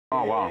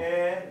Oh, wow.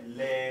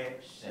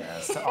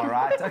 Delicious. All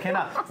right. Okay,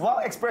 now, while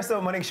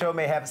Expresso Morning Show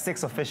may have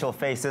 6 official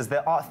faces,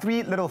 there are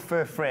 3 little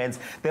fur friends.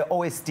 They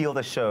always steal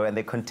the show, and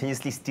they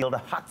continuously steal the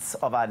hearts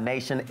of our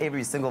nation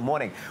every single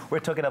morning. We're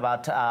talking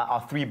about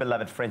our 3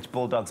 beloved French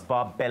bulldogs,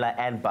 Bob, Bella,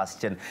 and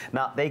Bastien.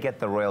 Now, they get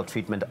the royal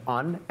treatment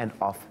on and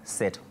off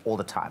set all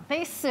the time.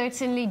 They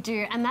certainly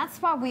do, and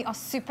that's why we are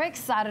super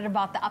excited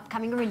about the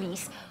upcoming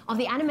release of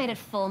the animated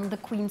film, The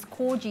Queen's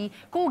Corgi,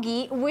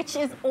 which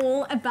is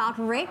all about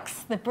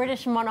Rex, the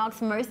British Monarch's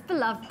most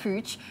beloved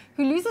pooch,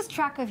 who loses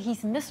track of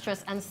his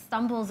mistress and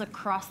stumbles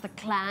across the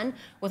clan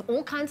with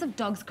all kinds of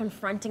dogs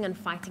confronting and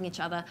fighting each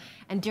other.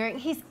 And during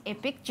his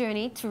epic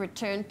journey to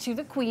return to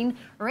the Queen,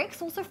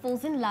 Rex also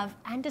falls in love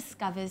and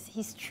discovers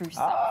his true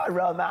self. Ah,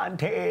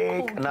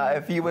 romantic! Corgi. Now,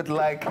 if you would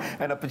like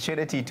an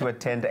opportunity to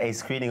attend a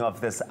screening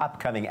of this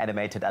upcoming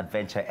animated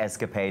adventure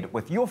escapade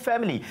with your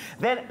family,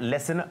 then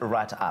listen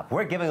right up.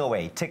 We're giving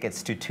away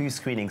tickets to 2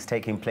 screenings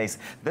taking place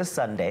this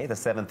Sunday, the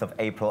 7th of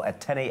April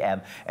at 10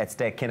 a.m. at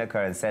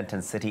Kinneker in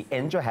Sandton City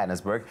in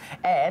Johannesburg.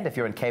 And if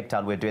you're in Cape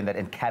Town, we're doing that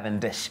in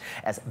Cavendish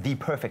as the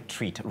perfect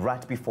treat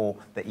right before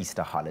the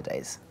Easter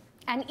holidays.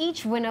 And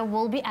each winner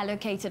will be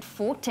allocated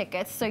 4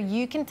 tickets, so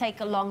you can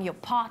take along your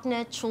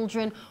partner,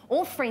 children,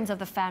 or friends of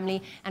the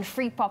family, and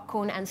free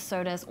popcorn and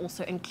soda is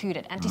also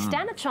included. And to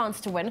stand a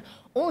chance to win,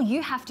 all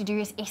you have to do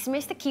is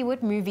SMS the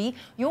keyword movie,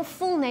 your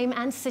full name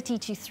and city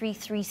to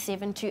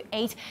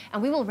 33728,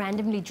 and we will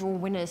randomly draw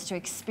winners to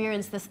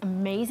experience this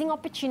amazing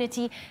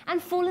opportunity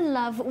and fall in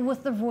love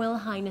with the Royal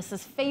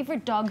Highness's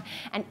favorite dog.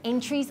 And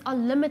entries are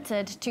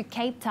limited to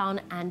Cape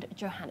Town and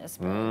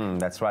Johannesburg.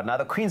 That's right. Now,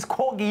 the Queen's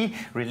Corgi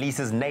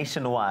releases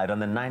nationwide on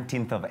the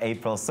 19th of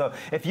April. So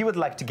if you would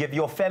like to give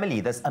your family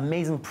this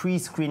amazing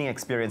pre-screening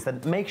experience, then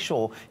make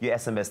sure you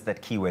SMS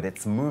that keyword.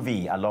 It's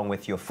movie along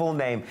with your full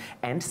name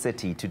and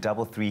city to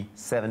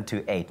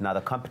 33728. Now,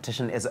 the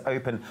competition is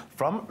open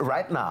from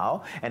right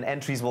now, and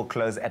entries will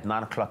close at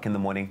 9 o'clock in the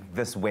morning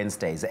this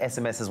Wednesday. The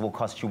SMSes will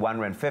cost you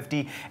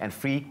R1.50, and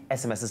free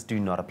SMSes do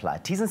not apply.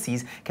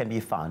 Ts&Cs can be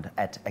found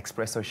at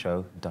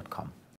expressoshow.com.